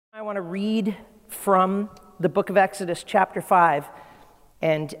I want to read from the book of Exodus, chapter 5.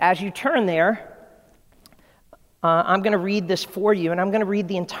 And as you turn there, I'm going to read this for you, and I'm going to read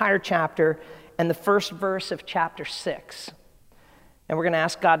the entire chapter and the first verse of chapter 6. And we're going to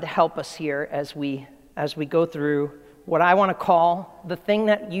ask God to help us here as we go through what I want to call the thing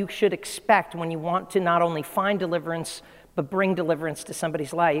that you should expect when you want to not only find deliverance, but bring deliverance to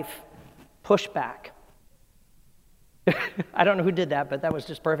somebody's life: pushback. I don't know who did that, but that was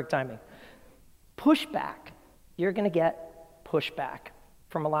just perfect timing. Pushback. You're going to get pushback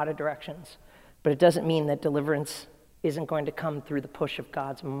from a lot of directions. But it doesn't mean that deliverance isn't going to come through the push of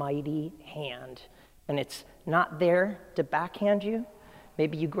God's mighty hand. And it's not there to backhand you.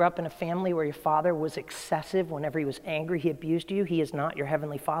 Maybe you grew up in a family where your father was excessive. Whenever he was angry, he abused you. He is not your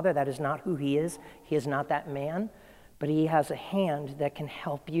heavenly Father. That is not who he is. He is not that man. But he has a hand that can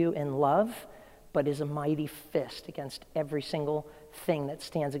help you in love, but is a mighty fist against every single thing that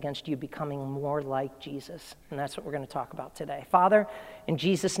stands against you becoming more like Jesus. And that's what we're going to talk about today. Father, in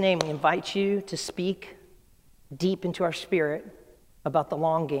Jesus' name, we invite you to speak deep into our spirit about the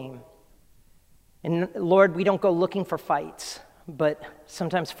long game. And Lord, we don't go looking for fights, but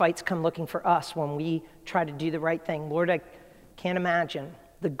sometimes fights come looking for us when we try to do the right thing. Lord, I can't imagine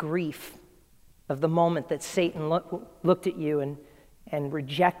the grief of the moment that Satan looked at you and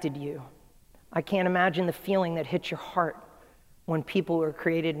rejected you. I can't imagine the feeling that hits your heart when people who are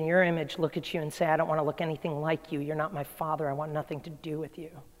created in your image look at you and say, I don't want to look anything like you. You're not my Father. I want nothing to do with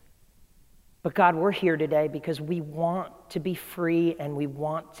you. But God, we're here today because we want to be free and we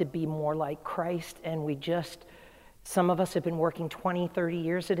want to be more like Christ. And some of us have been working 20, 30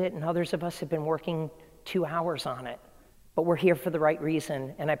 years at it, and others of us have been working 2 hours on it. But we're here for the right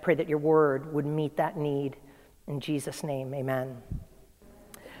reason, and I pray that your word would meet that need. In Jesus' name, amen.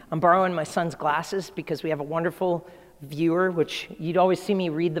 I'm borrowing my son's glasses because we have a wonderful viewer, which you'd always see me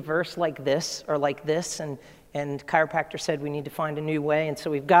read the verse like this or like this, and chiropractor said we need to find a new way, and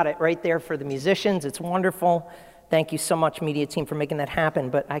so we've got it right there for the musicians. It's wonderful. Thank you so much, media team, for making that happen,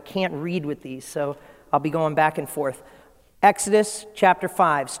 but I can't read with these, so I'll be going back and forth. Exodus chapter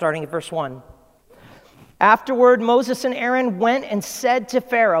 5, starting at verse 1. Afterward, Moses and Aaron went and said to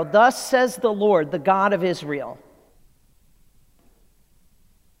Pharaoh, "Thus says the Lord, the God of Israel,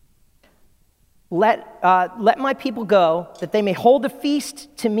 Let my people go, that they may hold a feast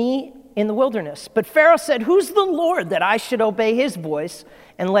to me in the wilderness." But Pharaoh said, "Who's the Lord that I should obey his voice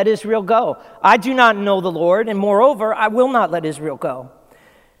and let Israel go? I do not know the Lord, and moreover, I will not let Israel go."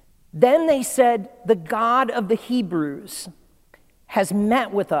 Then they said, "The God of the Hebrews has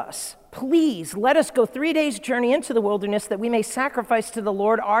met with us. Please let us go 3 days' journey into the wilderness that we may sacrifice to the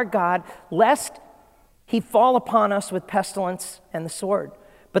Lord our God, lest he fall upon us with pestilence and the sword."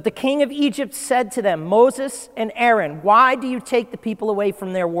 But the king of Egypt said to them, "Moses and Aaron, why do you take the people away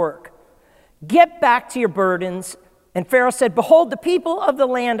from their work? Get back to your burdens." And Pharaoh said, "Behold, the people of the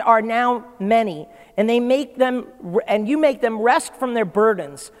land are now many, and you make them rest from their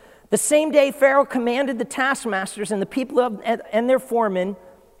burdens." The same day Pharaoh commanded the taskmasters and the people and their foremen,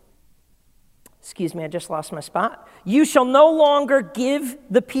 I just lost my spot. "You shall no longer give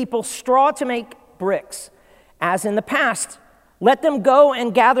the people straw to make bricks, as in the past. Let them go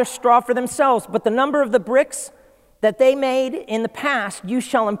and gather straw for themselves, but the number of the bricks that they made in the past you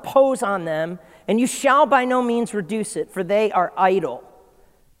shall impose on them, and you shall by no means reduce it, for they are idle.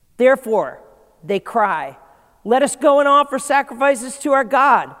 Therefore, they cry, 'Let us go and offer sacrifices to our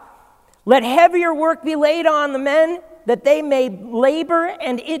God. Let heavier work be laid on the men, that they may labor,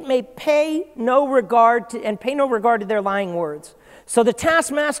 and it may pay no regard to their lying words.' So the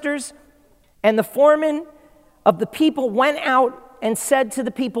taskmasters and the foremen of the people went out and said to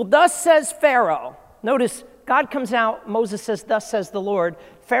the people, 'Thus says Pharaoh.'" Notice, God comes out, Moses says, "Thus says the Lord."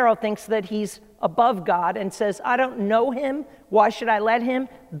 Pharaoh thinks that he's above God and says, "I don't know him. Why should I let him?"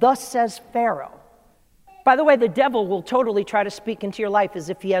 Thus says Pharaoh. By the way, the devil will totally try to speak into your life as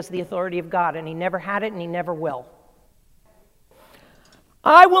if he has the authority of God, and he never had it and he never will.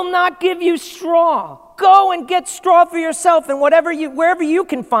 "I will not give you straw. Go and get straw for yourself and wherever you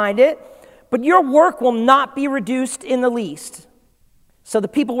can find it. But your work will not be reduced in the least." So the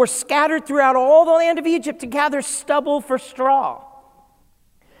people were scattered throughout all the land of Egypt to gather stubble for straw.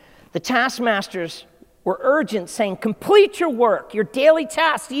 The taskmasters were urgent, saying, "Complete your work, your daily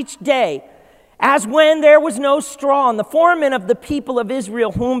tasks each day, as when there was no straw." And the foremen of the people of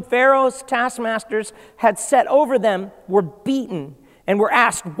Israel, whom Pharaoh's taskmasters had set over them, were beaten and were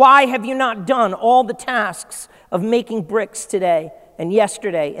asked, "Why have you not done all the tasks of making bricks today and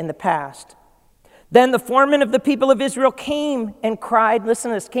yesterday in the past?" Then the foreman of the people of Israel came and cried,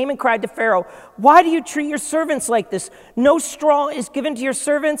 listen to this, came and cried to Pharaoh, why do you treat your servants like this? No straw is given to your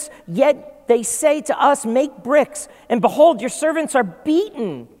servants, yet they say to us, make bricks, and behold, your servants are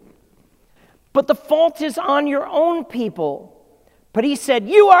beaten. But the fault is on your own people. But he said,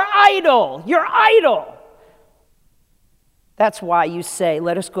 you are idle, you're idle. That's why you say,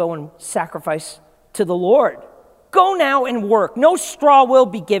 let us go and sacrifice to the Lord. Go now and work. No straw will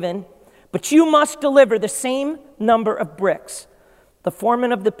be given, but you must deliver the same number of bricks. The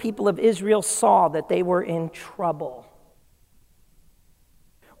foreman of the people of Israel saw that they were in trouble.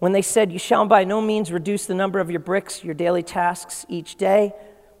 When they said, you shall by no means reduce the number of your bricks, your daily tasks each day,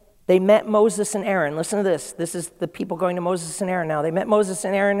 they met Moses and Aaron. Listen to this. This is the people going to Moses and Aaron now. They met Moses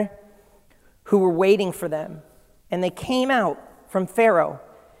and Aaron who were waiting for them. And they came out from Pharaoh,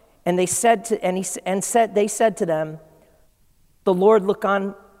 and they said to them, the Lord look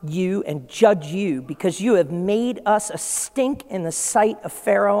on you and judge you, because you have made us a stink in the sight of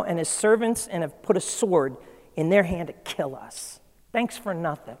Pharaoh and his servants, and have put a sword in their hand to kill us. Thanks for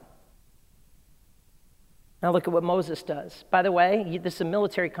nothing. Now look at what Moses does. By the way, this is a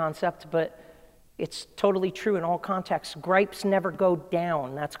military concept, but it's totally true in all contexts. Gripes never go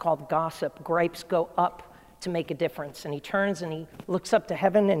down. That's called gossip. Gripes go up to make a difference. And he turns and he looks up to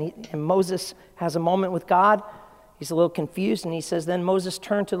heaven, and Moses has a moment with God. He's a little confused, and he says, then Moses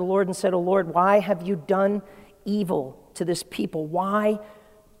turned to the Lord and said, O Lord, why have you done evil to this people? Why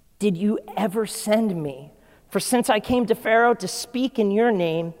did you ever send me? For since I came to Pharaoh to speak in your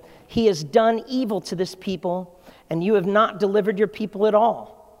name, he has done evil to this people, and you have not delivered your people at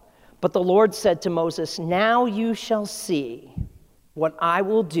all. But the Lord said to Moses, now you shall see what I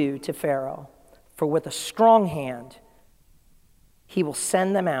will do to Pharaoh. For with a strong hand, he will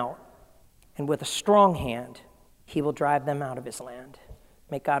send them out, and with a strong hand, he will drive them out of his land.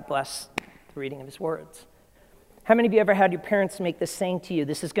 May God bless the reading of his words. How many of you ever had your parents make this saying to you,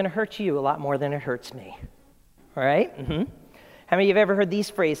 this is going to hurt you a lot more than it hurts me? All right? Mm-hmm. How many of you have ever heard these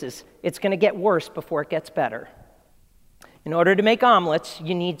phrases? It's going to get worse before it gets better. In order to make omelets,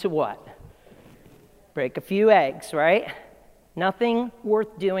 you need to what? Break a few eggs, right? Nothing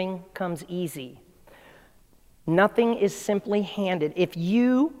worth doing comes easy. Nothing is simply handed. If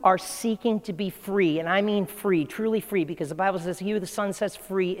you are seeking to be free, and I mean free, truly free, because the Bible says, he who the Son sets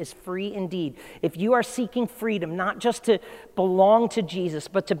free is free indeed. If you are seeking freedom, not just to belong to Jesus,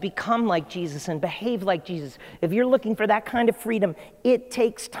 but to become like Jesus and behave like Jesus, if you're looking for that kind of freedom, it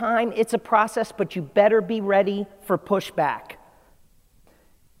takes time, it's a process, but you better be ready for pushback.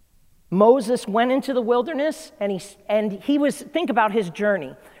 Moses went into the wilderness, and he was, think about his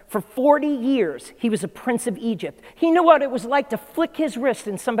journey. For 40 years, he was a prince of Egypt. He knew what it was like to flick his wrist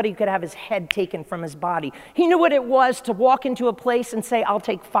and somebody could have his head taken from his body. He knew what it was to walk into a place and say, I'll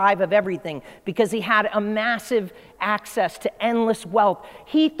take 5 of everything, because he had a massive access to endless wealth.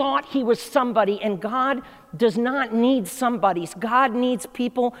 He thought he was somebody, and God does not need somebodies. God needs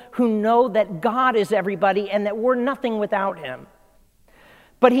people who know that God is everybody and that we're nothing without him.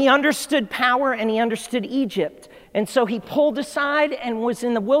 But he understood power and he understood Egypt. And so he pulled aside and was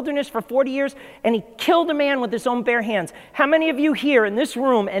in the wilderness for 40 years, and he killed a man with his own bare hands. How many of you here in this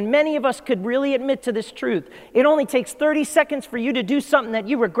room, and many of us could really admit to this truth, it only takes 30 seconds for you to do something that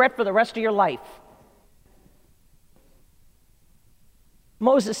you regret for the rest of your life?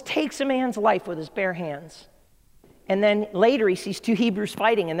 Moses takes a man's life with his bare hands. And then later he sees 2 Hebrews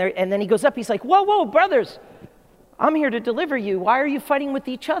fighting, and then he goes up, he's like, whoa, whoa, brothers, I'm here to deliver you. Why are you fighting with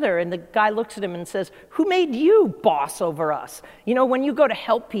each other? And the guy looks at him and says, who made you boss over us? You know, when you go to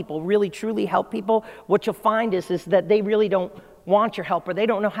help people, really truly help people, what you'll find is that they really don't want your help, or they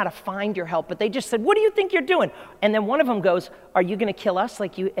don't know how to find your help, but they just said, what do you think you're doing? And then one of them goes, are you going to kill us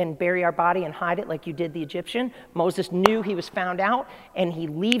like you and bury our body and hide it like you did the Egyptian? Moses knew he was found out, and he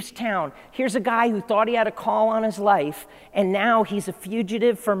leaves town. Here's a guy who thought he had a call on his life, and now he's a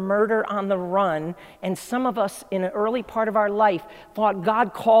fugitive for murder on the run. And some of us in an early part of our life thought,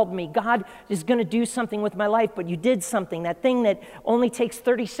 God called me, God is going to do something with my life, but you did something, that thing that only takes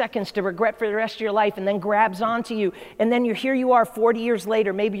 30 seconds to regret for the rest of your life, and then grabs onto you, and then here you are 40 years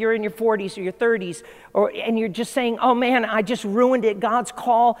later, maybe you're in your 40s or your 30s, and you're just saying, oh man, I just ruined it. God's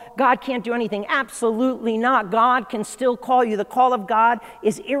call, God can't do anything. Absolutely not. God can still call you. The call of God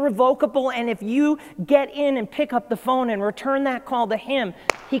is irrevocable, and if you get in and pick up the phone and return that call to him,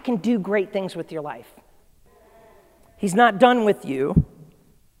 he can do great things with your life. He's not done with you,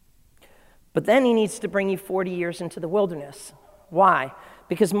 but then he needs to bring you 40 years into the wilderness. Why?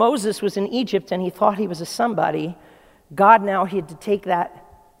 Because Moses was in Egypt and he thought he was a somebody. God now, he had to take that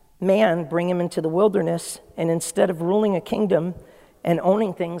man, bring him into the wilderness, and instead of ruling a kingdom and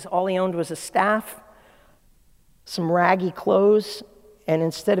owning things. All he owned was a staff, some raggy clothes, and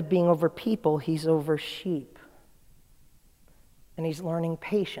instead of being over people, he's over sheep. And he's learning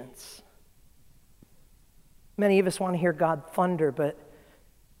patience. Many of us want to hear God thunder, but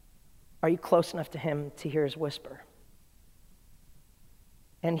are you close enough to him to hear his whisper?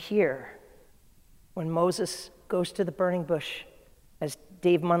 And here, when Moses goes to the burning bush, as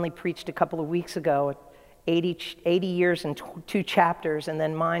Dave Munley preached a couple of weeks ago, 80 years and 2 chapters, and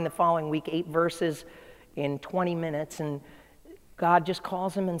then mine the following week, 8 verses in 20 minutes, and God just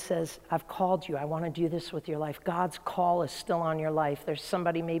calls him and says, I've called you. I want to do this with your life. God's call is still on your life. There's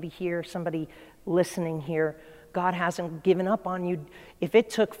somebody maybe here, somebody listening here. God hasn't given up on you. If it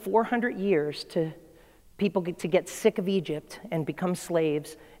took 400 years to people to get sick of Egypt and become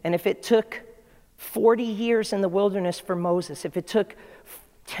slaves, and if it took 40 years in the wilderness for Moses, if it took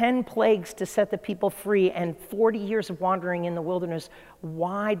 10 plagues to set the people free and 40 years of wandering in the wilderness,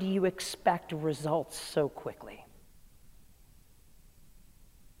 why do you expect results so quickly?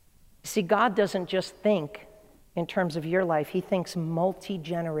 See, God doesn't just think in terms of your life. He thinks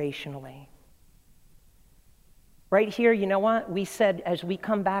multi-generationally. Right here, you know what? We said as we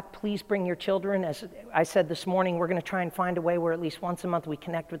come back, please bring your children. As I said this morning, we're going to try and find a way where at least once a month we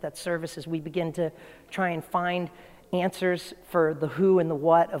connect with that service as we begin to try and find answers for the who and the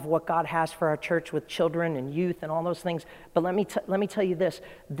what of what God has for our church with children and youth and all those things. But let me tell you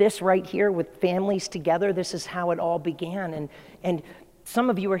this right here with families together, this is how it all began. And some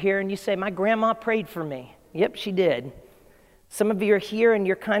of you are here and you say, my grandma prayed for me. Yep, she did. Some of you are here and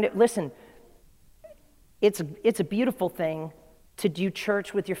you're kind of, listen, it's a beautiful thing to do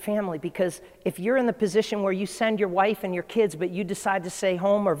church with your family, because if you're in the position where you send your wife and your kids, but you decide to stay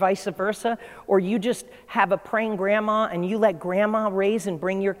home or vice versa, or you just have a praying grandma and you let grandma raise and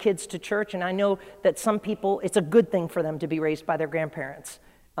bring your kids to church, and I know that some people, it's a good thing for them to be raised by their grandparents.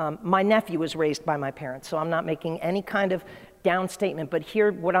 My nephew was raised by my parents, so I'm not making any kind of down statement, but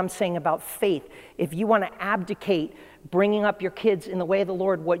hear what I'm saying about faith. If you want to abdicate bringing up your kids in the way of the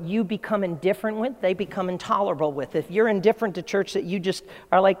Lord, what you become indifferent with, they become intolerable with. If you're indifferent to church, that you just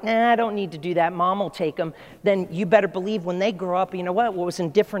are like, nah, I don't need to do that, mom will take them, then you better believe when they grow up, you know what was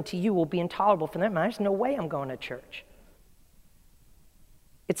indifferent to you will be intolerable for them. There's no way I'm going to church.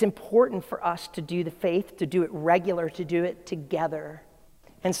 It's important for us to do the faith, to do it regular, to do it together.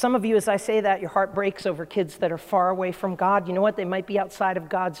 And some of you, as I say that, your heart breaks over kids that are far away from God. You know what? They might be outside of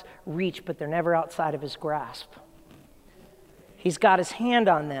God's reach, but they're never outside of his grasp. He's got his hand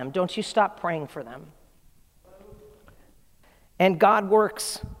on them. Don't you stop praying for them. And God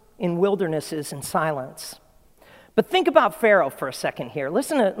works in wildernesses and silence. But think about Pharaoh for a second here.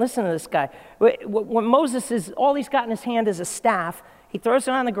 Listen to this guy. When Moses is, all he's got in his hand is a staff. He throws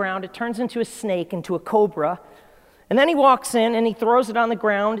it on the ground. It turns into a snake, into a cobra. And then he walks in and he throws it on the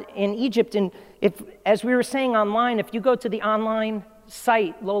ground in Egypt. And if, as we were saying online, if you go to the online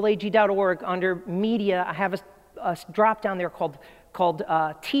site, lowelag.org, under media, I have a drop down there called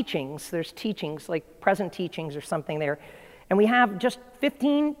teachings. There's teachings, like present teachings or something there. And we have just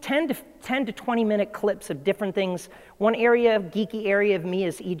 10 to 20 minute clips of different things. One geeky area of me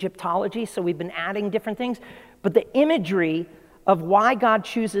is Egyptology, so we've been adding different things. But the imagery of why God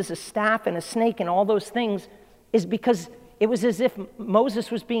chooses a staff and a snake and all those things is because it was as if Moses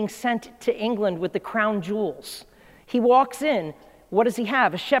was being sent to England with the crown jewels. He walks in. What does he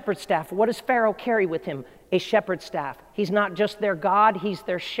have? A shepherd's staff. What does Pharaoh carry with him? A shepherd's staff. He's not just their God, he's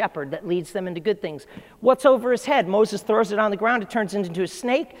their shepherd that leads them into good things. What's over his head? Moses throws it on the ground. It turns into a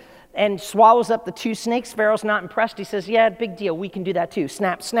snake and swallows up the 2 snakes. Pharaoh's not impressed. He says, yeah, big deal. We can do that too.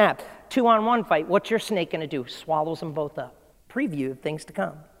 Snap, snap. 2-on-1 fight. What's your snake going to do? Swallows them both up. Preview of things to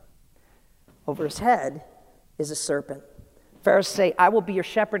come. Over his head is a serpent. Pharaoh say, I will be your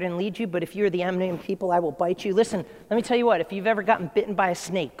shepherd and lead you, but if you're the enemy people, I will bite you. Listen, let me tell you what, if you've ever gotten bitten by a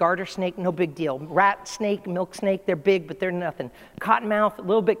snake, garter snake, no big deal. Rat snake, milk snake, they're big, but they're nothing. Cottonmouth, a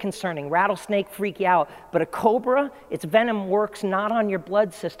little bit concerning. Rattlesnake, freak you out. But a cobra, its venom works not on your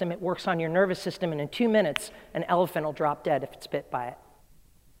blood system, it works on your nervous system, and in 2 minutes, an elephant will drop dead if it's bit by it.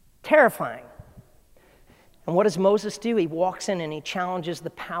 Terrifying. And what does Moses do? He walks in and he challenges the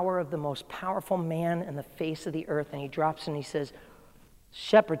power of the most powerful man in the face of the earth, and he drops and he says,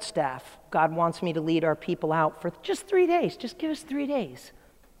 shepherd staff, God wants me to lead our people out for just 3 days. Just give us 3 days.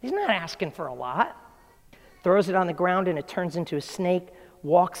 He's not asking for a lot. Throws it on the ground and it turns into a snake,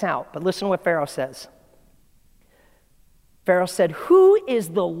 walks out. But listen to what Pharaoh says. Pharaoh said, who is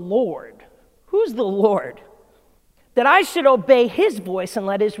the Lord? Who's the Lord? That I should obey his voice and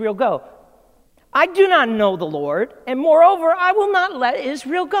let Israel go. I do not know the Lord, and moreover, I will not let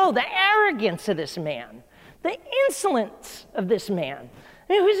Israel go. The arrogance of this man. The insolence of this man.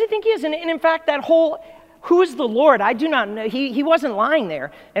 I mean, who does he think he is? And in fact, that whole, who is the Lord? I do not know. He wasn't lying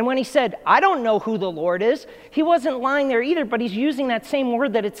there. And when he said, I don't know who the Lord is, he wasn't lying there either, but he's using that same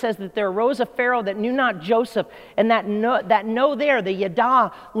word that it says that there arose a Pharaoh that knew not Joseph. And that no there, the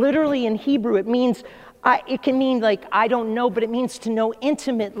yada, literally in Hebrew, it means, it can mean like, I don't know, but it means to know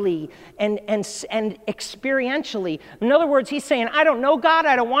intimately and experientially. In other words, he's saying, I don't know God,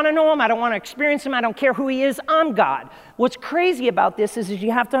 I don't want to know him, I don't want to experience him, I don't care who he is, I'm God. What's crazy about this is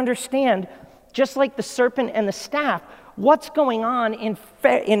you have to understand, just like the serpent and the staff, what's going on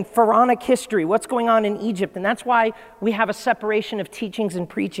in pharaonic history, what's going on in Egypt. And that's why we have a separation of teachings and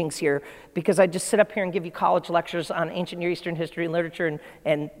preachings here, because I just sit up here and give you college lectures on ancient Near Eastern history and literature,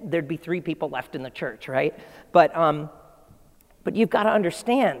 and there'd be 3 people left in the church, right? But you've got to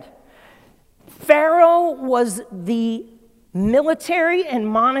understand, Pharaoh was the military and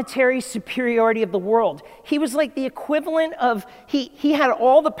monetary superiority of the world. He was like the equivalent of, he had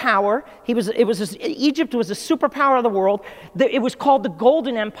all the power. Egypt was a superpower of the world. It was called the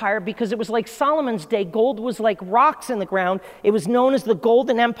Golden Empire because it was like Solomon's day. Gold was like rocks in the ground. It was known as the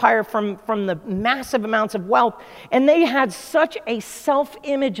Golden Empire from the massive amounts of wealth. And they had such a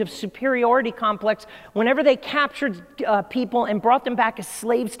self-image of superiority complex. Whenever they captured people and brought them back as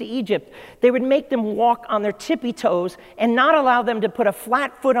slaves to Egypt, they would make them walk on their tippy toes and not allow them to put a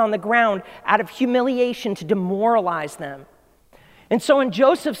flat foot on the ground out of humiliation to demoralize them. And so in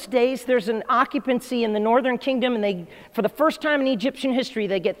Joseph's days, there's an occupancy in the northern kingdom, and for the first time in Egyptian history,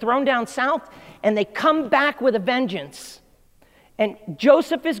 they get thrown down south, and they come back with a vengeance. And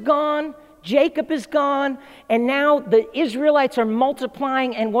Joseph is gone, Jacob is gone, and now the Israelites are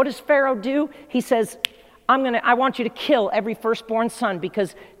multiplying, and what does Pharaoh do? He says, I want you to kill every firstborn son,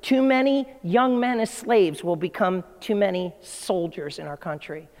 because too many young men as slaves will become too many soldiers in our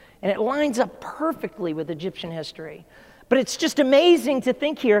country. And it lines up perfectly with Egyptian history. But it's just amazing to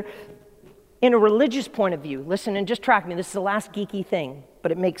think here in a religious point of view. Listen and just track me. This is the last geeky thing,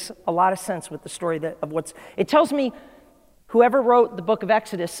 but it makes a lot of sense with the story of what's... It tells me whoever wrote the book of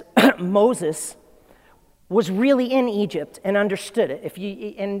Exodus, Moses, was really in Egypt and understood it.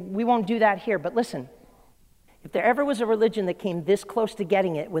 And we won't do that here, but listen. If there ever was a religion that came this close to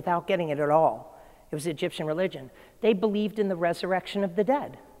getting it without getting it at all, it was the Egyptian religion. They believed in the resurrection of the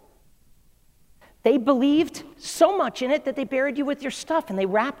dead. They believed so much in it that they buried you with your stuff and they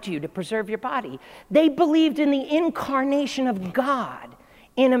wrapped you to preserve your body. They believed in the incarnation of God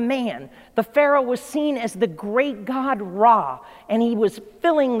in a man. The Pharaoh was seen as the great god Ra, and he was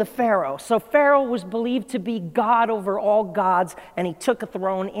filling the Pharaoh. So Pharaoh was believed to be God over all gods, and he took a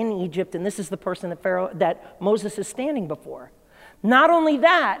throne in Egypt, and this is the person that Moses is standing before. Not only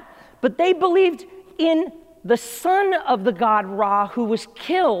that, but they believed in the son of the god Ra, who was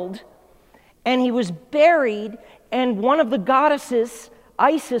killed, and he was buried, and one of the goddesses,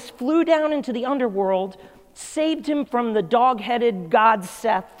 Isis, flew down into the underworld, saved him from the dog-headed god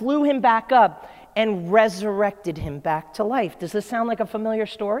Seth, flew him back up, and resurrected him back to life. Does this sound like a familiar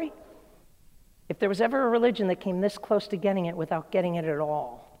story? If there was ever a religion that came this close to getting it without getting it at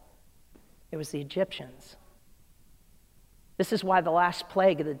all, it was the Egyptians. This is why the last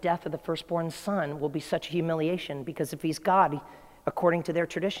plague of the death of the firstborn son will be such a humiliation, because if he's God, according to their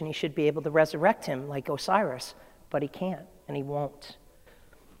tradition, he should be able to resurrect him like Osiris, but he can't, and he won't.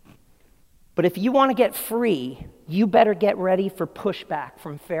 But if you want to get free, you better get ready for pushback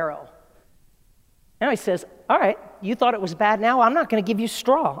from Pharaoh. Now he says, all right, you thought it was bad now. I'm not going to give you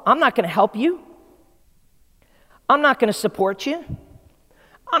straw. I'm not going to help you. I'm not going to support you.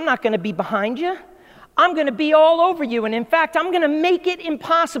 I'm not going to be behind you. I'm going to be all over you. And in fact, I'm going to make it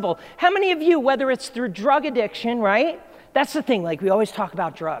impossible. How many of you, whether it's through drug addiction, right? That's the thing, like we always talk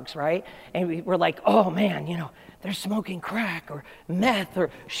about drugs, right? And we're like, oh man, they're smoking crack or meth or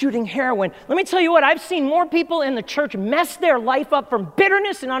shooting heroin. Let me tell you what, I've seen more people in the church mess their life up from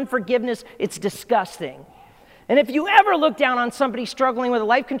bitterness and unforgiveness. It's disgusting. And if you ever look down on somebody struggling with a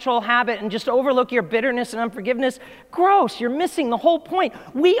life control habit and just overlook your bitterness and unforgiveness, gross, you're missing the whole point.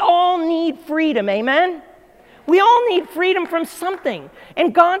 We all need freedom, amen? We all need freedom from something.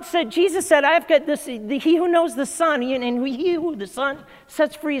 And God said, Jesus said, I've got this, he who knows the Son, and he who the Son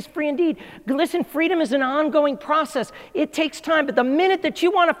sets free is free indeed. Listen, freedom is an ongoing process. It takes time, but the minute that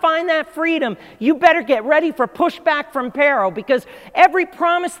you want to find that freedom, you better get ready for pushback from Pharaoh, because every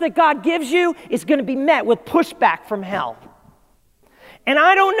promise that God gives you is going to be met with pushback from hell. And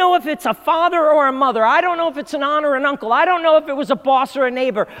I don't know if it's a father or a mother. I don't know if it's an aunt or an uncle. I don't know if it was a boss or a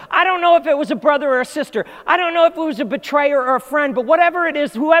neighbor. I don't know if it was a brother or a sister. I don't know if it was a betrayer or a friend. But whatever it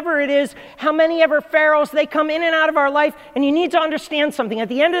is, whoever it is, how many ever pharaohs, they come in and out of our life. And you need to understand something. At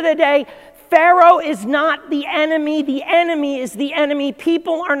the end of the day, Pharaoh is not the enemy. The enemy is the enemy.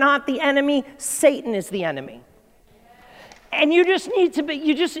 People are not the enemy. Satan is the enemy. And you just need to be,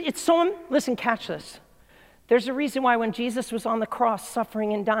 listen, catch this. There's a reason why when Jesus was on the cross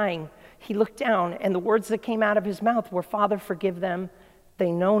suffering and dying, he looked down and the words that came out of his mouth were, Father, forgive them. They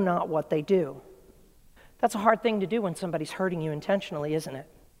know not what they do. That's a hard thing to do when somebody's hurting you intentionally, isn't it?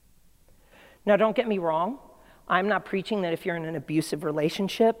 Now, don't get me wrong. I'm not preaching that if you're in an abusive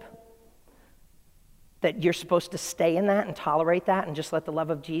relationship, that you're supposed to stay in that and tolerate that and just let the love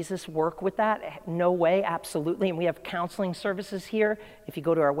of Jesus work with that. No way, absolutely. And we have counseling services here. If you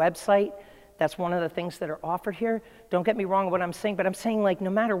go to our website, that's one of the things that are offered here. Don't get me wrong what I'm saying, but I'm saying, like, no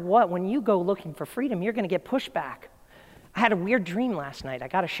matter what, when you go looking for freedom, you're going to get pushback. I had a weird dream last night. I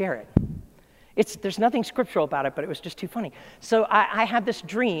got to share it. There's nothing scriptural about it, but it was just too funny. So I had this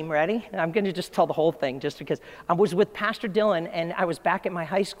dream, ready? I'm going to just tell the whole thing just because I was with Pastor Dylan, and I was back at my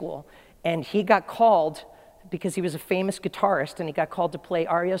high school, and he got called because he was a famous guitarist, and he got called to play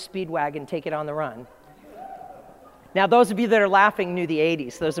REO Speedwagon, Take It on the Run. Now, those of you that are laughing knew the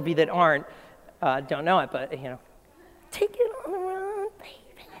 80s. Those of you that aren't, don't know it, but, take it on the run,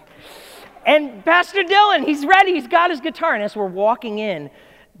 baby. And Pastor Dylan, he's ready. He's got his guitar. And as we're walking in,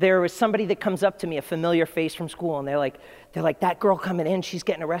 there was somebody that comes up to me, a familiar face from school, and they're like, that girl coming in, she's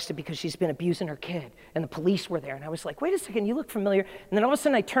getting arrested because she's been abusing her kid. And the police were there. And I was like, wait a second, you look familiar. And then all of a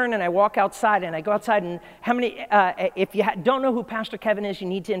sudden I turn and I walk outside, and I go outside, and how many, if you don't know who Pastor Kevin is, you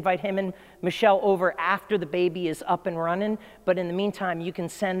need to invite him and Michelle over after the baby is up and running. But in the meantime, you can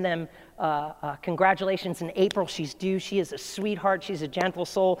send them congratulations. In April, she's due. She is a sweetheart. She's a gentle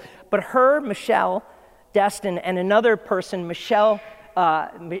soul. But her, Michelle Destin, and another person,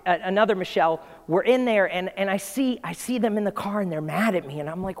 another Michelle, were in there, and I see them in the car, and they're mad at me, and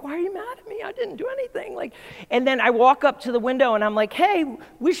I'm like, why are you mad at me? I didn't do anything. And then I walk up to the window, and I'm like, hey,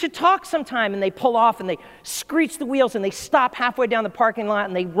 we should talk sometime. And they pull off, and they screech the wheels, and they stop halfway down the parking lot,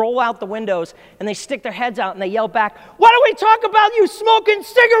 and they roll out the windows, and they stick their heads out, and they yell back, why don't we talk about you smoking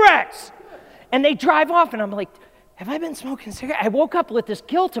cigarettes? And they drive off, and I'm like, have I been smoking cigarettes? I woke up with this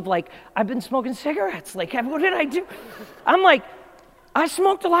guilt of I've been smoking cigarettes. What did I do? I'm like, I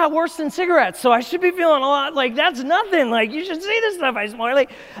smoked a lot worse than cigarettes, so I should be feeling a lot that's nothing. You should see the stuff I smoke.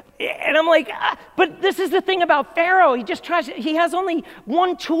 And I'm like, but this is the thing about Pharaoh. He has only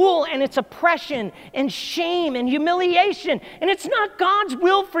one tool, and it's oppression and shame and humiliation. And it's not God's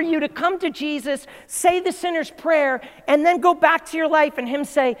will for you to come to Jesus, say the sinner's prayer, and then go back to your life and him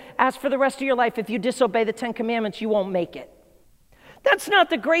say, as for the rest of your life, if you disobey the 10 Commandments, you won't make it. That's not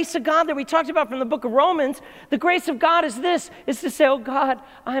the grace of God that we talked about from the book of Romans. The grace of God is to say, oh God,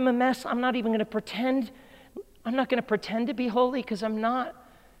 I'm a mess. I'm not even going to pretend. I'm not going to pretend to be holy because I'm not.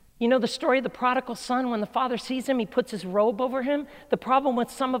 You know the story of the prodigal son, when the father sees him, he puts his robe over him. The problem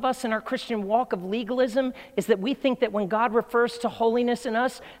with some of us in our Christian walk of legalism is that we think that when God refers to holiness in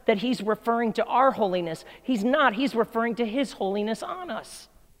us, that he's referring to our holiness. He's not. He's referring to his holiness on us.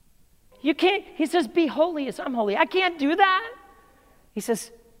 You can't, he says, be holy as I'm holy. I can't do that. He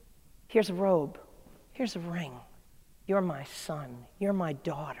says, here's a robe, here's a ring. You're my son, you're my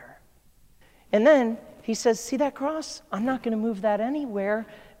daughter. And then he says, see that cross? I'm not going to move that anywhere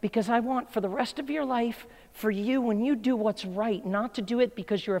because I want for the rest of your life for you, when you do what's right, not to do it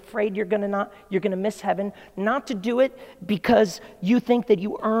because you're afraid you're going to miss heaven, not to do it because you think that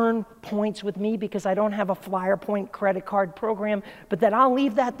you earn points with me because I don't have a Flyer Point credit card program, but that I'll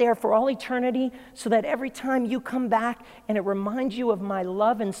leave that there for all eternity so that every time you come back and it reminds you of my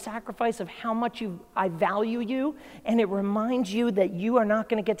love and sacrifice of how much I value you, and it reminds you that you are not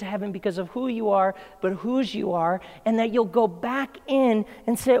going to get to heaven because of who you are, but whose you are, and that you'll go back in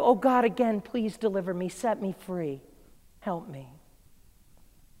and say, oh God, again, please deliver me, set me free, help me.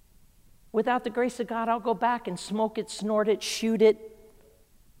 Without the grace of God, I'll go back and smoke it, snort it, shoot it.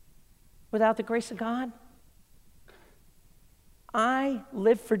 Without the grace of God, I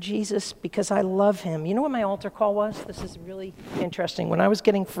live for Jesus because I love him. You know what my altar call was? This is really interesting. When I was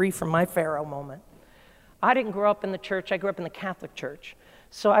getting free from my Pharaoh moment, I didn't grow up in the church. I grew up in the Catholic church.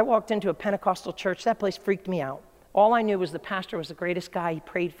 So I walked into a Pentecostal church. That place freaked me out. All I knew was the pastor was the greatest guy. He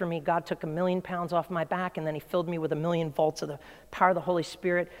prayed for me. God took 1,000,000 pounds off my back, and then he filled me with 1,000,000 volts of the power of the Holy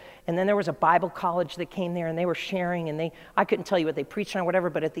Spirit. And then there was a Bible college that came there, and they were sharing, and I couldn't tell you what they preached on or whatever,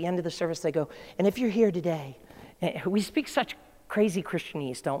 but at the end of the service they go, and if you're here today, we speak such crazy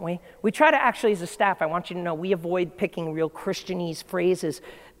Christianese, don't we? We try to actually, as a staff, I want you to know, we avoid picking real Christianese phrases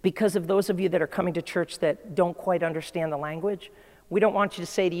because of those of you that are coming to church that don't quite understand the language. We don't want you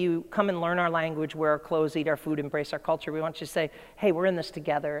to say to you, come and learn our language, wear our clothes, eat our food, embrace our culture. We want you to say, hey, we're in this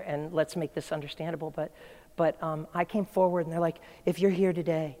together and let's make this understandable. But I came forward and they're like, if you're here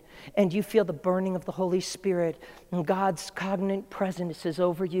today and you feel the burning of the Holy Spirit and God's cognate presence is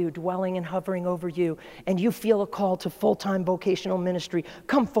over you, dwelling and hovering over you, and you feel a call to full-time vocational ministry,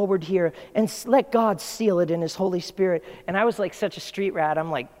 come forward here and let God seal it in his Holy Spirit. And I was like such a street rat.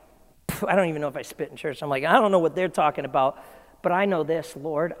 I'm like, I don't even know if I spit in church. I'm like, I don't know what they're talking about. But I know this,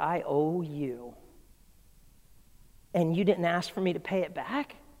 Lord, I owe you. And you didn't ask for me to pay it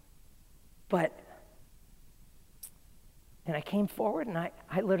back. And I came forward and I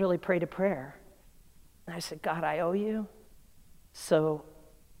literally prayed a prayer. And I said, God, I owe you. So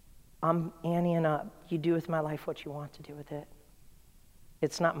I'm anteing up. You do with my life what you want to do with it.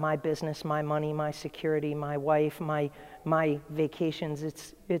 It's not my business, my money, my security, my wife, my vacations.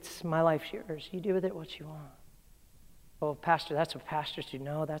 It's my life's yours. You do with it what you want. Well, Pastor, that's what pastors do.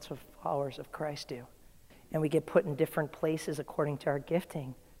 No, that's what followers of Christ do. And we get put in different places according to our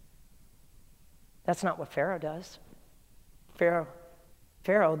gifting. That's not what Pharaoh does.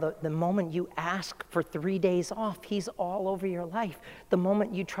 Pharaoh, the moment you ask for 3 days off, he's all over your life. The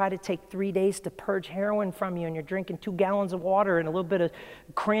moment you try to take 3 days to purge heroin from you and you're drinking 2 gallons of water and a little bit of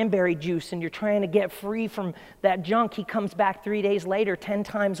cranberry juice and you're trying to get free from that junk, he comes back 3 days later 10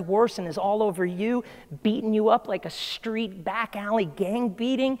 times worse and is all over you, beating you up like a street back alley gang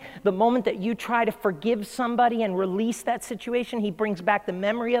beating. The moment that you try to forgive somebody and release that situation, he brings back the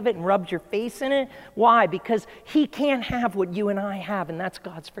memory of it and rubs your face in it. Why? Because he can't have what you and I have, and that's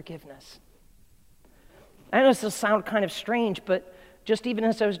God's forgiveness. I know this will sound kind of strange, but just even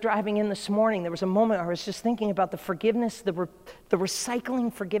as I was driving in this morning, there was a moment where I was just thinking about the forgiveness, the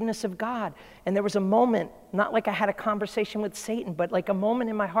recycling forgiveness of God. And there was a moment, not like I had a conversation with Satan, but like a moment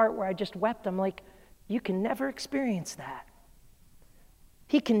in my heart where I just wept. I'm like, you can never experience that.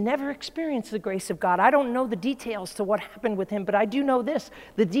 He can never experience the grace of God. I don't know the details to what happened with him, but I do know this.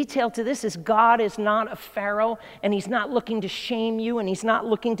 The detail to this is God is not a Pharaoh, and he's not looking to shame you, and he's not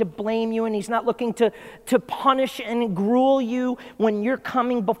looking to blame you, and he's not looking to punish and gruel you when you're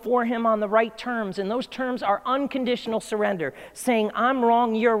coming before him on the right terms. And those terms are unconditional surrender, saying, I'm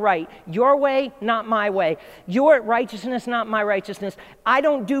wrong, you're right. Your way, not my way. Your righteousness, not my righteousness. I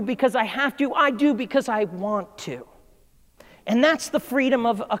don't do because I have to. I do because I want to. And that's the freedom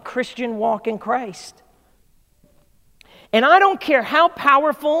of a Christian walk in Christ. And I don't care how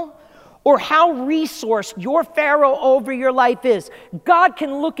powerful or how resourced your Pharaoh over your life is. God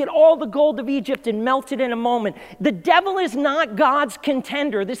can look at all the gold of Egypt and melt it in a moment. The devil is not God's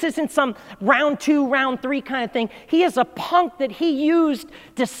contender. This isn't some round 2, round 3 kind of thing. He is a punk that he used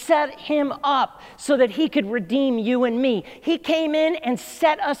to set him up so that he could redeem you and me. He came in and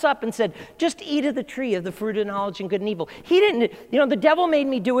set us up and said, just eat of the tree of the fruit of knowledge and good and evil. He didn't, the devil made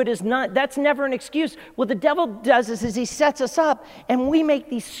me do it is not, that's never an excuse. What the devil does is he sets us up and we make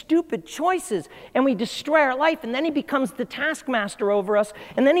these stupid choices and we destroy our life, and then he becomes the taskmaster over us,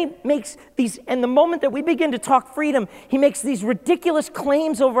 and then he makes these, and the moment that we begin to talk freedom, he makes these ridiculous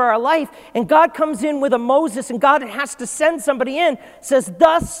claims over our life, and God comes in with a Moses, and God has to send somebody in, says,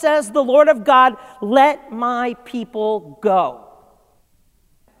 thus says the Lord of God, let my people go.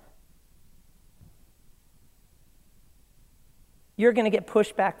 You're going to get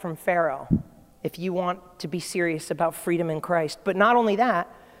pushback from Pharaoh if you want to be serious about freedom in Christ. But not only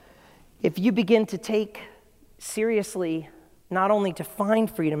that, if you begin to take seriously not only to find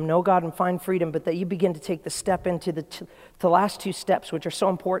freedom, know God and find freedom, but that you begin to take the step into the last 2 steps, which are so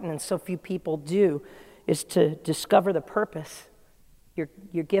important and so few people do, is to discover the purpose,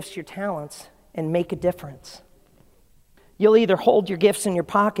 your gifts, your talents, and make a difference. You'll either hold your gifts in your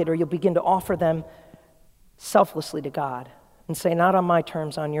pocket or you'll begin to offer them selflessly to God and say, not on my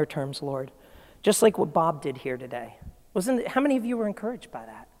terms, on your terms, Lord. Just like what Bob did here today. How many of you were encouraged by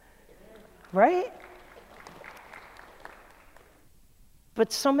that? Right?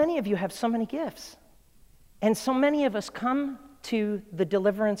 But so many of you have so many gifts. And so many of us come to the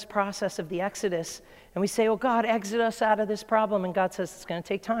deliverance process of the Exodus, and we say, oh, God, exit us out of this problem. And God says, it's going to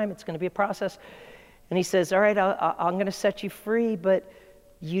take time. It's going to be a process. And he says, all right, I'm going to set you free, but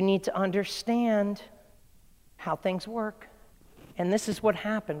you need to understand how things work. And this is what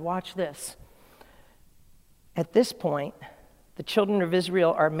happened. Watch this. At this point, the children of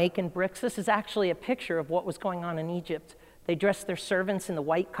Israel are making bricks. This is actually a picture of what was going on in Egypt. They dressed their servants in the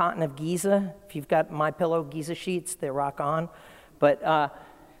white cotton of Giza. If you've got MyPillow Giza sheets, they rock on. But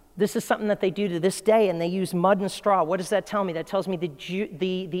This is something that they do to this day, and they use mud and straw. What does that tell me? That tells me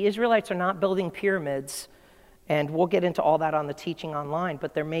the Israelites are not building pyramids, and we'll get into all that on the teaching online,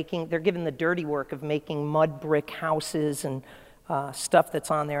 but they're given the dirty work of making mud brick houses and stuff that's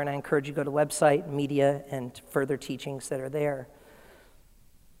on there, and I encourage you to go to the website, media, and further teachings that are there.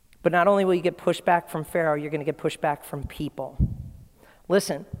 But not only will you get pushback from Pharaoh, you're going to get pushback from people.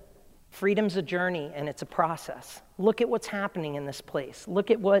 Listen, freedom's a journey, and it's a process. Look at what's happening in this place.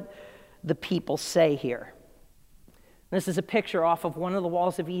 Look at what the people say here. This is a picture off of one of the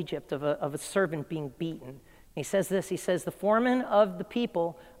walls of Egypt of a servant being beaten. He says this, he says, the foremen of the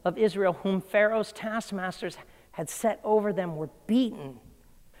people of Israel, whom Pharaoh's taskmasters had set over them, were beaten.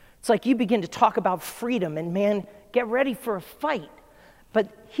 It's like you begin to talk about freedom, and man, get ready for a fight. But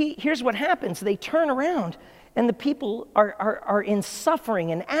here's what happens. They turn around, and the people are in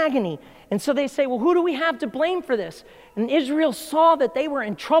suffering and agony. And so they say, well, who do we have to blame for this? And Israel saw that they were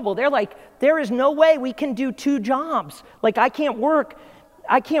in trouble. They're like, there is no way we can do two jobs. Like, I can't work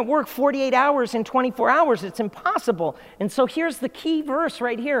 48 hours in 24 hours. It's impossible. And so here's the key verse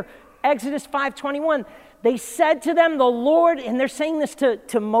right here, Exodus 5:21. They said to them, the Lord, and they're saying this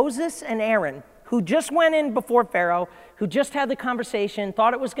to Moses and Aaron, who just went in before Pharaoh, who just had the conversation,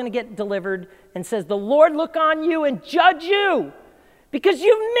 thought it was going to get delivered, and says, the Lord look on you and judge you, because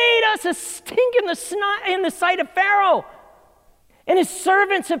you've made us a stink in the sight of Pharaoh. And his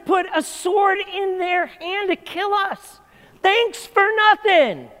servants have put a sword in their hand to kill us. Thanks for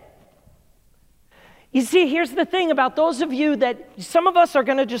nothing. You see, here's the thing about those of you that some of us are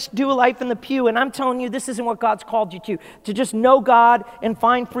going to just do a life in the pew, and I'm telling you, this isn't what God's called you to just know God and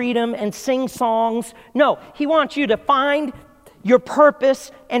find freedom and sing songs. No, he wants you to find your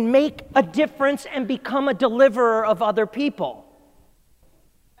purpose and make a difference and become a deliverer of other people.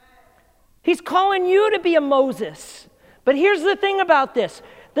 He's calling you to be a Moses. But here's the thing about this.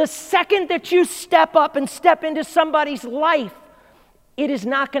 The second that you step up and step into somebody's life, it is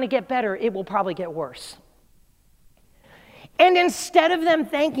not going to get better. It will probably get worse. And instead of them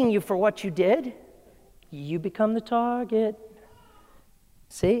thanking you for what you did, you become the target.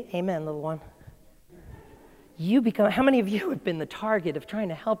 See? Amen, little one. How many of you have been the target of trying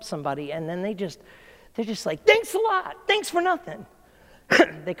to help somebody, and then they're just like, thanks a lot, thanks for nothing.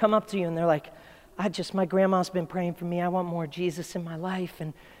 They come up to you and they're like, my grandma's been praying for me. I want more Jesus in my life,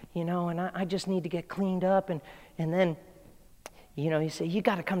 and I just need to get cleaned up. And then, you say, you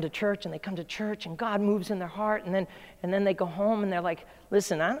got to come to church, and they come to church, and God moves in their heart, and then they go home, and they're like,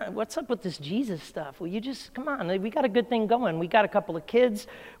 listen, what's up with this Jesus stuff? Will you just, come on, we got a good thing going. We got a couple of kids.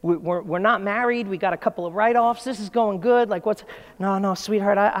 We're not married. We got a couple of write-offs. This is going good. Like, no,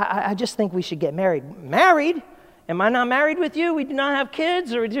 sweetheart, I just think we should get married. Married? Am I not married with you? We do not have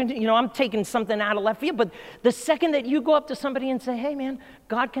kids? Or, I'm taking something out of left field. But the second that you go up to somebody and say, hey, man,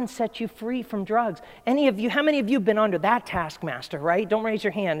 God can set you free from drugs. How many of you have been under that taskmaster, right? Don't raise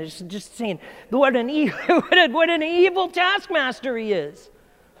your hand. It's just saying, what an evil taskmaster he is.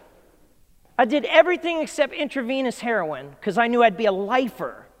 I did everything except intravenous heroin because I knew I'd be a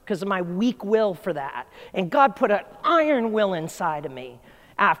lifer because of my weak will for that. And God put an iron will inside of me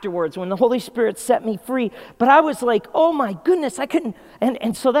afterwards when the Holy Spirit set me free. But I was like, oh my goodness, I couldn't.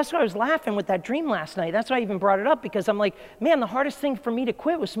 And so that's why I was laughing with that dream last night. That's why I even brought it up, because I'm like, man, the hardest thing for me to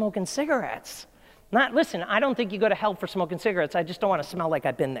quit was smoking cigarettes. Listen, I don't think you go to hell for smoking cigarettes. I just don't want to smell like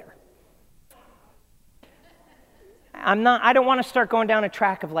I've been there. I don't want to start going down a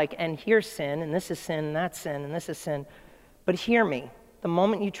track of like, and here's sin, and this is sin, and that's sin, and this is sin. But hear me, the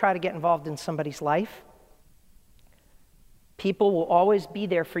moment you try to get involved in somebody's life, people will always be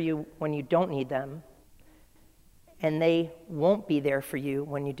there for you when you don't need them, and they won't be there for you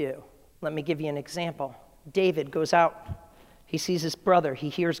when you do. Let me give you an example. David goes out. He sees his brother. He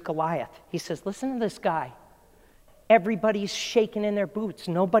hears Goliath. He says, listen to this guy. Everybody's shaking in their boots.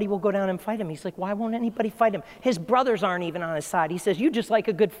 Nobody will go down and fight him. He's like, why won't anybody fight him? His brothers aren't even on his side. He says, you just like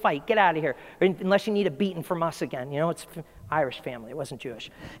a good fight. Get out of here, unless you need a beating from us again. It's Irish family. It wasn't Jewish.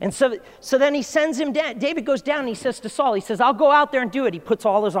 And so then he sends him down. David goes down and he says to Saul, he says, I'll go out there and do it. He puts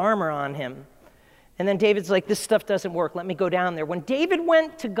all his armor on him. And then David's like, this stuff doesn't work. Let me go down there. When David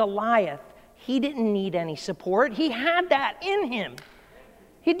went to Goliath, he didn't need any support. He had that in him.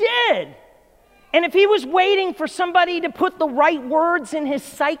 He did. And if he was waiting for somebody to put the right words in his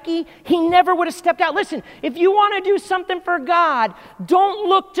psyche, he never would have stepped out. Listen, if you want to do something for God, don't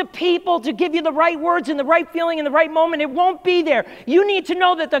look to people to give you the right words and the right feeling in the right moment. It won't be there. You need to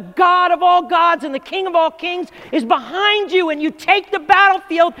know that the God of all gods and the King of all kings is behind you, and you take the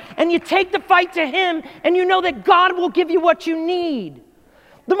battlefield and you take the fight to him, and you know that God will give you what you need.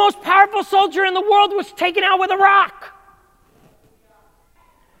 The most powerful soldier in the world was taken out with a rock.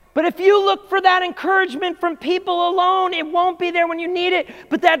 But if you look for that encouragement from people alone, it won't be there when you need it.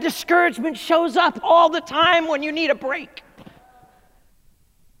 But that discouragement shows up all the time when you need a break.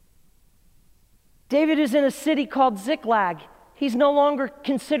 David is in a city called Ziklag. He's no longer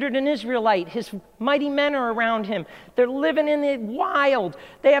considered an Israelite. His mighty men are around him. They're living in the wild.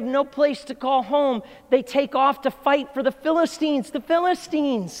 They have no place to call home. They take off to fight for the Philistines. The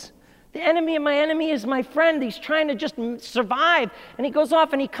Philistines. The enemy of my enemy is my friend. He's trying to just survive. And he goes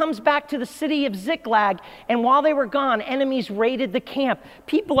off and he comes back to the city of Ziklag. And while they were gone, enemies raided the camp.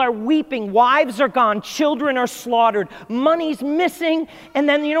 People are weeping. Wives are gone. Children are slaughtered. Money's missing. And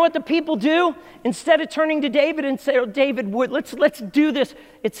then you know what the people do? Instead of turning to David and say, oh, David, let's do this.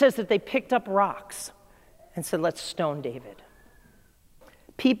 It says that they picked up rocks and said, let's stone David.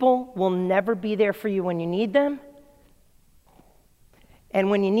 People will never be there for you when you need them. And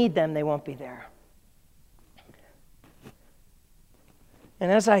when you need them, they won't be there.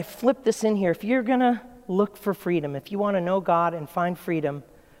 And as I flip this in here, if you're going to look for freedom, if you want to know God and find freedom,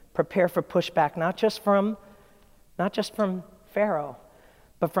 prepare for pushback, not just from Pharaoh,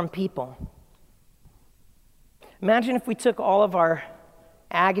 but from people. Imagine if we took all of our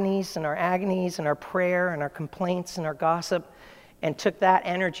agonies and our prayer and our complaints and our gossip and took that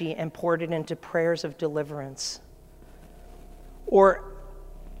energy and poured it into prayers of deliverance. Or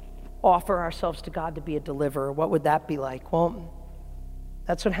offer ourselves to God to be a deliverer. What would that be like? Well,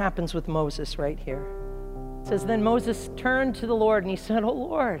 that's what happens with Moses right here. It says, then Moses turned to the Lord and he said, oh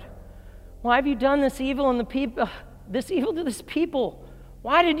Lord, why have you done this evil to this people?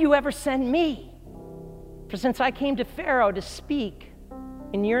 Why did you ever send me? For since I came to Pharaoh to speak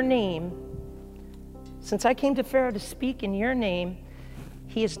in your name,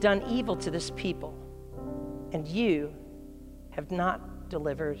 he has done evil to this people, and you have not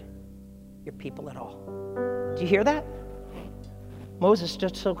delivered your people at all. Do you hear that? Moses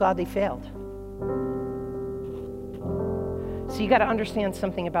just so glad they failed. So you got to understand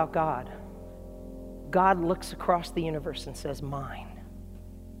something about God. God looks across the universe and says, mine.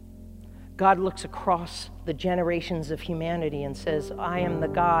 God looks across the generations of humanity and says, I am the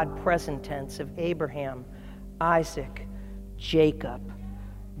God, present tense, of Abraham, Isaac, Jacob,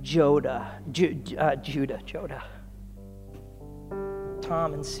 Judah,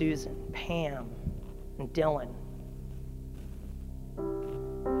 Tom and Susan, Pam and Dylan,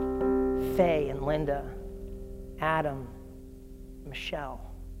 Faye and Linda, Adam, Michelle.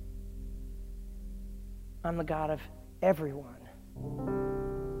 I'm the God of everyone.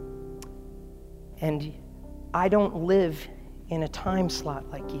 And I don't live in a time slot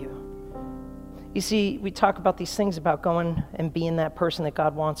like you. You see, we talk about these things about going and being that person that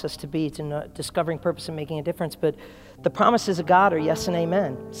God wants us to be, to discovering purpose and making a difference, but the promises of God are yes and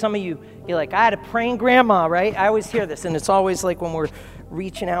amen. Some of you're like, I had a praying grandma, right? I always hear this, and it's always like when we're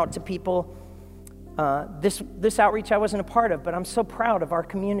reaching out to people. This outreach I wasn't a part of, but I'm so proud of our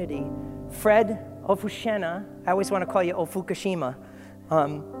community. Fred Ofushena, I always want to call you Ofukushima,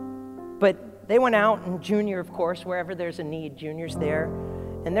 but they went out, and Junior, of course, wherever there's a need, Junior's there.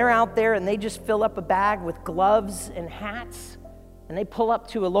 And they're out there and they just fill up a bag with gloves and hats, and they pull up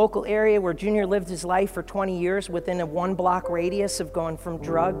to a local area where Junior lived his life for 20 years within a 1-block radius of going from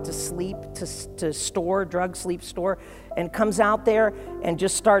drug to sleep to store, drug, sleep, store, and comes out there and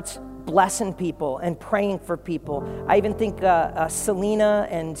just starts blessing people and praying for people. I even think Selena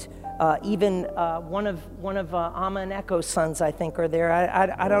and even one of Amma and Echo's sons, I think, are there.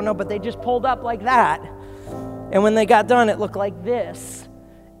 I don't know, but they just pulled up like that. And when they got done, it looked like this.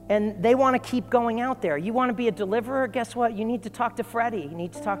 And they want to keep going out there. You want to be a deliverer? Guess what? You need to talk to Freddie. You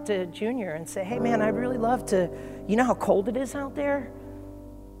need to talk to Junior and say, hey, man, I'd really love to. You know how cold it is out there?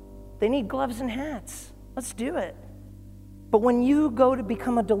 They need gloves and hats. Let's do it. But when you go to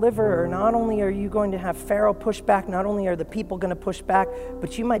become a deliverer, not only are you going to have Pharaoh push back, not only are the people going to push back,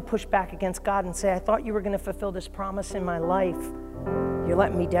 but you might push back against God and say, I thought you were going to fulfill this promise in my life. You're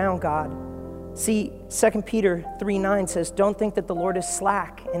letting me down, God. See, 2 Peter 3:9 says, don't think that the Lord is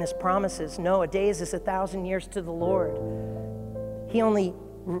slack in his promises. No, a day is as 1,000 years to the Lord. He only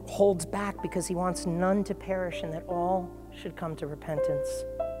holds back because he wants none to perish and that all should come to repentance.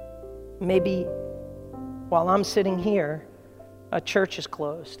 Maybe while I'm sitting here, a church is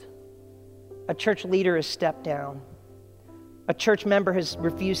closed. A church leader has stepped down. A church member has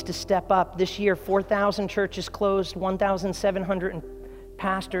refused to step up. This year, 4,000 churches closed, 1,700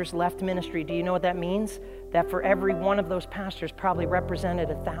 pastors left ministry. Do you know what that means? That for every one of those pastors probably represented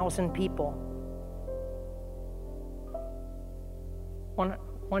 1,000 people.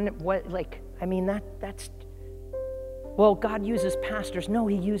 That's, well, God uses pastors. No,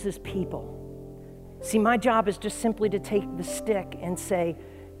 he uses people. See, my job is just simply to take the stick and say,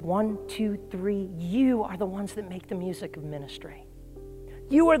 1, 2, 3, you are the ones that make the music of ministry.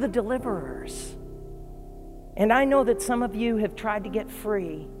 You are the deliverers. And I know that some of you have tried to get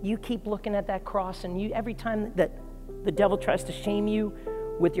free. You keep looking at that cross, and every time that the devil tries to shame you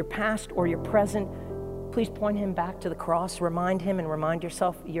with your past or your present, please point him back to the cross. Remind him and remind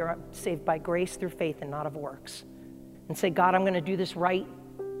yourself you're saved by grace through faith and not of works. And say, God, I'm going to do this right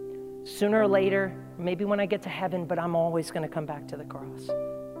sooner or later, maybe when I get to heaven, but I'm always going to come back to the cross.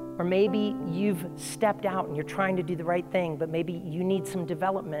 Or maybe you've stepped out and you're trying to do the right thing, but maybe you need some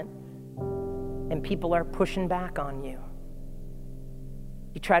development and people are pushing back on you.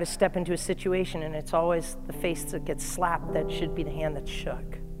 You try to step into a situation and it's always the face that gets slapped that should be the hand that's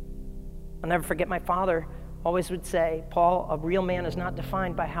shook. I'll never forget my father always would say, Paul, a real man is not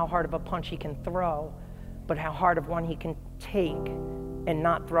defined by how hard of a punch he can throw, but how hard of one he can take and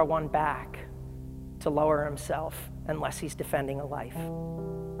not throw one back to lower himself unless he's defending a life.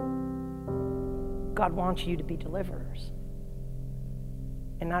 God wants you to be deliverers.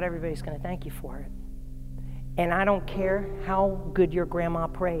 And not everybody's going to thank you for it. And I don't care how good your grandma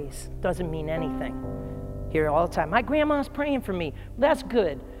prays. Doesn't mean anything. Hear all the time, my grandma's praying for me. Well, that's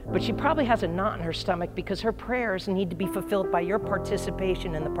good, but she probably has a knot in her stomach because her prayers need to be fulfilled by your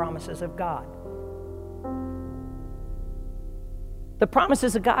participation in the promises of God. The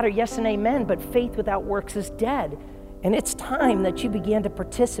promises of God are yes and amen, but faith without works is dead. And it's time that you began to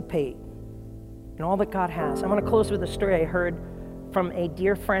participate in all that God has. I'm going to close with a story I heard from a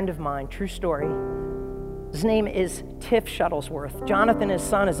dear friend of mine, true story. His name is Tiff Shuttlesworth. Jonathan, his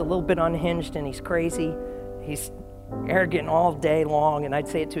son, is a little bit unhinged and he's crazy. He's arrogant all day long, and I'd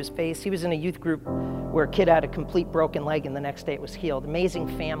say it to his face. He was in a youth group where a kid had a complete broken leg and the next day it was healed. Amazing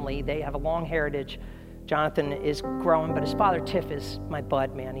family. They have a long heritage. Jonathan is growing, but his father, Tiff, is my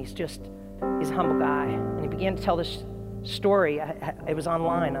bud, man. He's a humble guy. And he began to tell this story. It was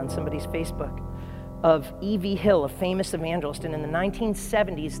online on somebody's Facebook of E.V. Hill, a famous evangelist. And in the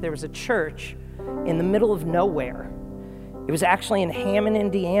 1970s, there was a church in the middle of nowhere. It was actually in Hammond,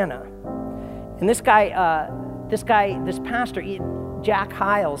 Indiana. And this pastor, Jack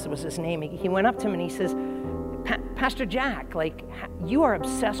Hiles was his name. He went up to him and he says, Pastor Jack, you are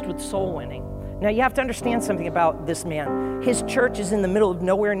obsessed with soul winning. Now, you have to understand something about this man. His church is in the middle of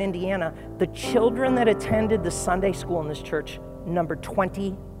nowhere in Indiana. The children that attended the Sunday school in this church numbered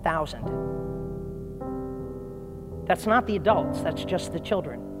 20,000. That's not the adults, that's just the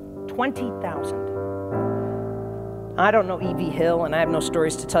children. 20,000. I don't know E.V. Hill, and I have no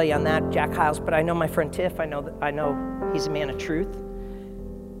stories to tell you on that, Jack Hiles, but I know my friend Tiff. I know he's a man of truth.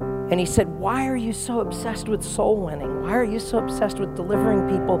 And he said, why are you so obsessed with soul winning? Why are you so obsessed with delivering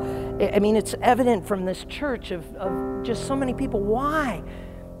people? I mean, it's evident from this church of just so many people. Why?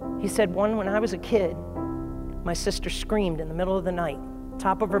 He said, when I was a kid, my sister screamed in the middle of the night,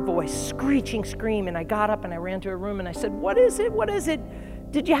 top of her voice, screeching scream, and I got up and I ran to her room and I said, what is it? What is it?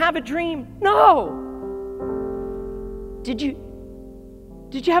 Did you have a dream? No. Did you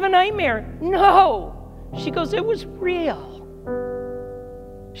have a nightmare? No. She goes, it was real.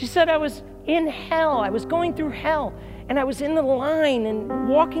 She said, I was in hell. I was going through hell, and I was in the line and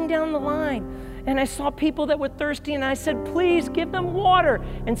walking down the line, and I saw people that were thirsty, and I said, please give them water.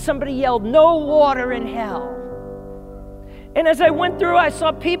 And somebody yelled, no water in hell. And as I went through, I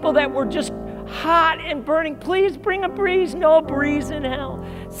saw people that were just hot and burning. Please bring a breeze. No breeze in hell.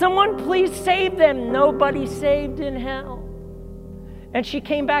 Someone please save them. Nobody saved in hell. And she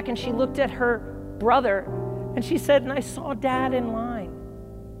came back and she looked at her brother and she said, and I saw Dad in line.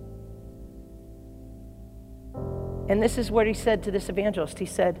 And this is what he said to this evangelist. He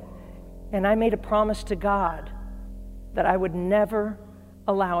said, and I made a promise to God that I would never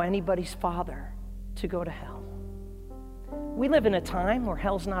allow anybody's father to go to hell. We live in a time where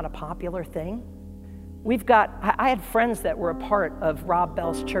hell's not a popular thing. I had friends that were a part of Rob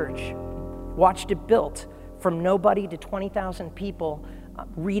Bell's church, watched it built from nobody to 20,000 people,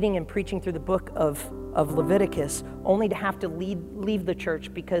 reading and preaching through the book of Leviticus, only to have to leave the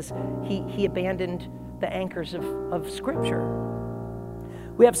church because he abandoned the anchors of Scripture.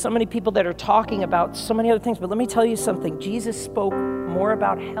 We have so many people that are talking about so many other things, but let me tell you something. Jesus spoke more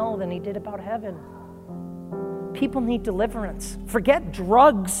about hell than he did about heaven. People need deliverance. Forget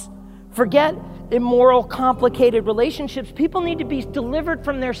drugs. Forget immoral, complicated relationships. People need to be delivered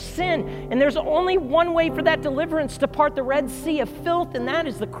from their sin. And there's only one way for that deliverance to part the Red Sea of filth, and that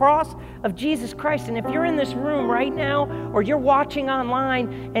is the cross of Jesus Christ. And if you're in this room right now, or you're watching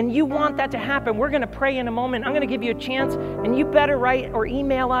online, and you want that to happen, we're going to pray in a moment. I'm going to give you a chance, and you better write or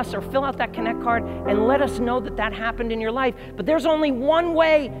email us or fill out that Connect card and let us know that that happened in your life. But there's only one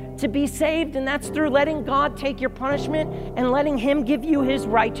way to be saved, and that's through letting God take your punishment and letting him give you his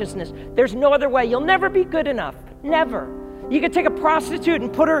righteousness. There's no other way. You'll never be good enough. Never. You can take a prostitute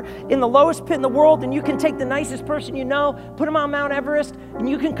and put her in the lowest pit in the world, and you can take the nicest person you know, put them on Mount Everest, and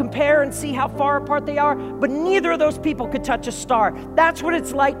you can compare and see how far apart they are, but neither of those people could touch a star. That's what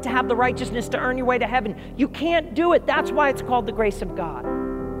it's like to have the righteousness to earn your way to heaven. You can't do it. That's why it's called the grace of God.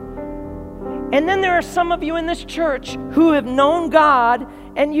 And then there are some of you in this church who have known God,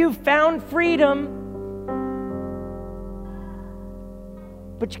 and you've found freedom,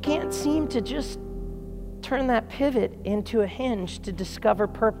 but you can't seem to just turn that pivot into a hinge to discover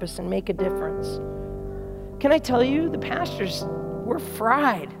purpose and make a difference. Can I tell you, the pastors, we're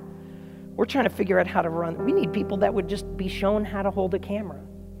fried. We're trying to figure out how to run. We need people that would just be shown how to hold a camera.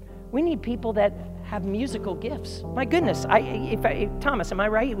 We need people that have musical gifts. My goodness, Thomas, am I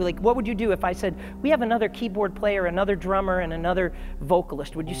right? Like, what would you do if I said, we have another keyboard player, another drummer, and another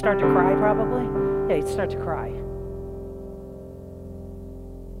vocalist? Would you start to cry probably? Yeah, you'd start to cry.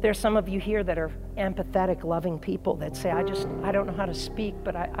 There's some of you here that are empathetic, loving people that say, I don't know how to speak,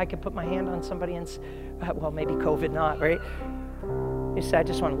 but I could put my hand on somebody and, well, maybe COVID not, right? You say, I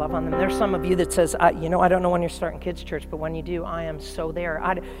just want to love on them. There's some of you that says, I don't know when you're starting kids' church, but when you do, I am so there.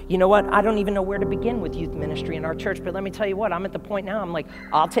 You know what? I don't even know where to begin with youth ministry in our church, but let me tell you what, I'm at the point now, I'm like,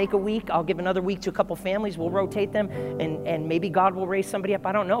 I'll take a week, I'll give another week to a couple families, we'll rotate them, and maybe God will raise somebody up,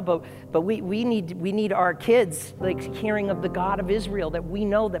 I don't know, but we need our kids, like, hearing of the God of Israel, that we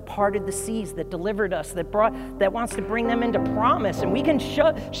know that parted the seas, that delivered us, that wants to bring them into promise, and we can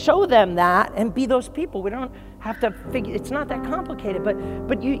show them that and be those people. We don't have to figure, it's not that complicated,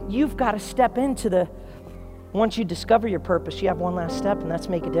 but you've got to step into once you discover your purpose, you have one last step, and that's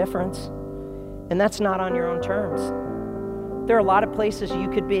make a difference. And that's not on your own terms. There are a lot of places you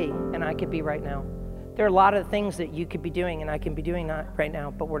could be, and I could be right now. There are a lot of things that you could be doing, and I can be doing not right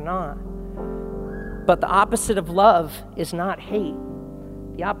now, but we're not. But the opposite of love is not hate.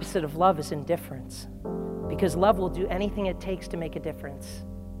 The opposite of love is indifference. Because love will do anything it takes to make a difference.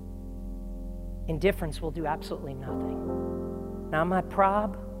 Indifference will do absolutely nothing. Not my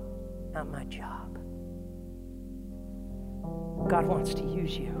prob, not my job. God wants to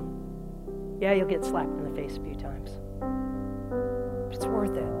use you. Yeah, you'll get slapped in the face a few times, but it's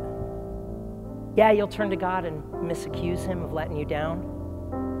worth it. Yeah, you'll turn to God and misaccuse him of letting you down,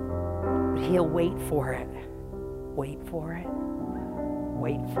 but he'll wait for it. Wait for it.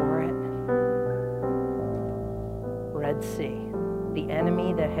 Wait for it. Red Sea, the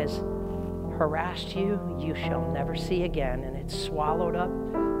enemy that has harassed you, you shall never see again. And it swallowed up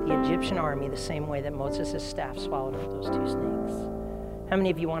the Egyptian army the same way that Moses' staff swallowed up those two snakes. How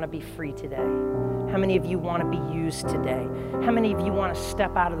many of you want to be free today? How many of you want to be used today? How many of you want to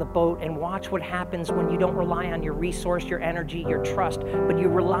step out of the boat and watch what happens when you don't rely on your resource, your energy, your trust, but you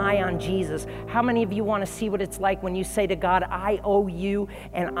rely on Jesus? How many of you want to see what it's like when you say to God, I owe you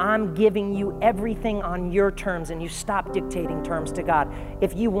and I'm giving you everything on your terms, and you stop dictating terms to God?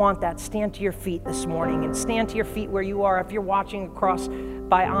 If you want that, stand to your feet this morning, and stand to your feet where you are. If you're watching across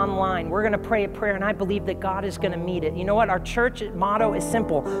by online, we're going to pray a prayer, and I believe that God is going to meet it. You know what? Our church motto is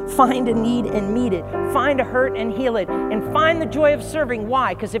simple. Find a need and meet it. Find a hurt and heal it. And find the joy of serving.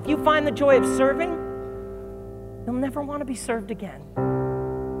 Why? Because if you find the joy of serving, you'll never want to be served again.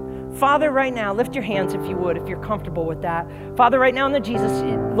 Father, right now, lift your hands if you would, if you're comfortable with that. Father, right now,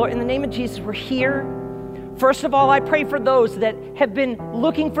 Lord, in the name of Jesus, we're here. First of all, I pray for those that have been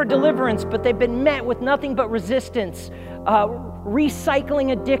looking for deliverance, but they've been met with nothing but resistance,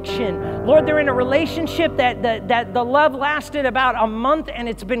 recycling addiction. Lord, they're in a relationship that the love lasted about a month and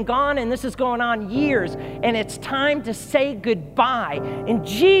it's been gone, and this is going on years, and it's time to say goodbye. In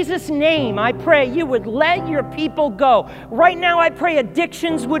Jesus' name, I pray you would let your people go. Right now, I pray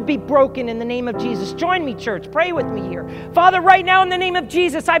addictions would be broken in the name of Jesus. Join me, church. Pray with me here. Father, right now, in the name of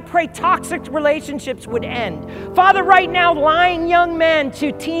Jesus, I pray toxic relationships would end. Father, right now, lying young men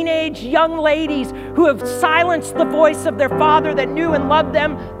to teenage young ladies who have silenced the voice of their father that knew and loved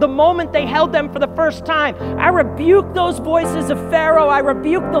them the moment they held them for the first time. I rebuke those voices of Pharaoh. I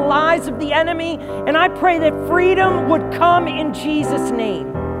rebuke the lies of the enemy, and I pray that freedom would come in Jesus'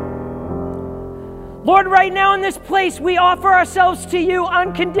 name. Lord, right now in this place, we offer ourselves to you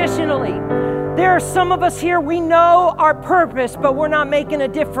unconditionally. There are some of us here, we know our purpose, but we're not making a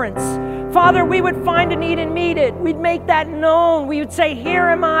difference. Father, we would find a need and meet it. We'd make that known. We would say, here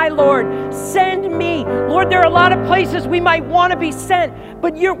am I, Lord. Send me. Lord, there are a lot of places we might want to be sent,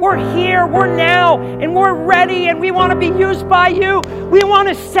 but we're here, we're now, and we're ready, and we want to be used by you. We want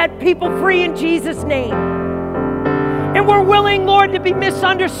to set people free in Jesus' name. And we're willing, Lord, to be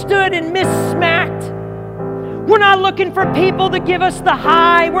misunderstood and missmacked. We're not looking for people to give us the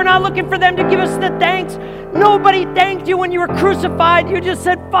high. We're not looking for them to give us the thanks. Nobody thanked you when you were crucified. You just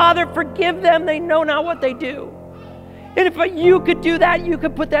said, Father, forgive them. They know not what they do. And if you could do that, you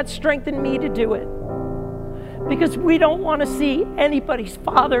could put that strength in me to do it. Because we don't want to see anybody's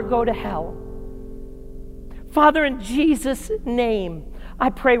father go to hell. Father, in Jesus' name, I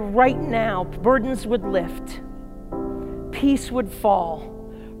pray right now, burdens would lift, peace would fall,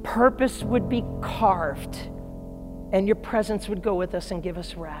 purpose would be carved, and your presence would go with us and give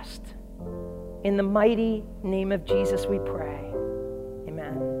us rest. In the mighty name of Jesus we pray.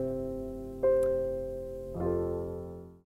 Amen.